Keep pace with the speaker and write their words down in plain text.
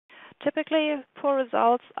Typically, poor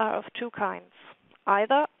results are of two kinds.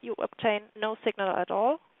 Either you obtain no signal at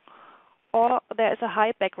all, or there is a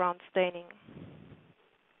high background staining.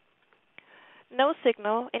 No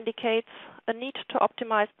signal indicates a need to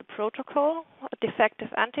optimize the protocol, a defective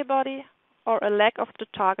antibody, or a lack of the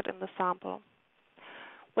target in the sample.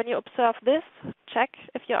 When you observe this, check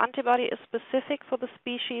if your antibody is specific for the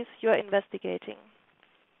species you are investigating.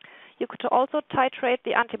 You could also titrate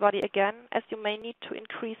the antibody again, as you may need to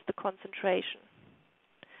increase the concentration.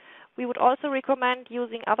 We would also recommend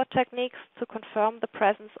using other techniques to confirm the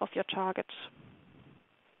presence of your target.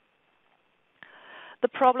 The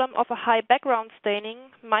problem of a high background staining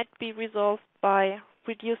might be resolved by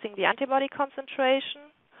reducing the antibody concentration,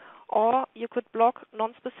 or you could block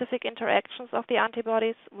non-specific interactions of the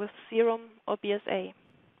antibodies with serum or BSA.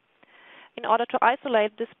 In order to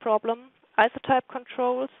isolate this problem, isotype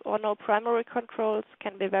controls or no primary controls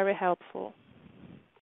can be very helpful.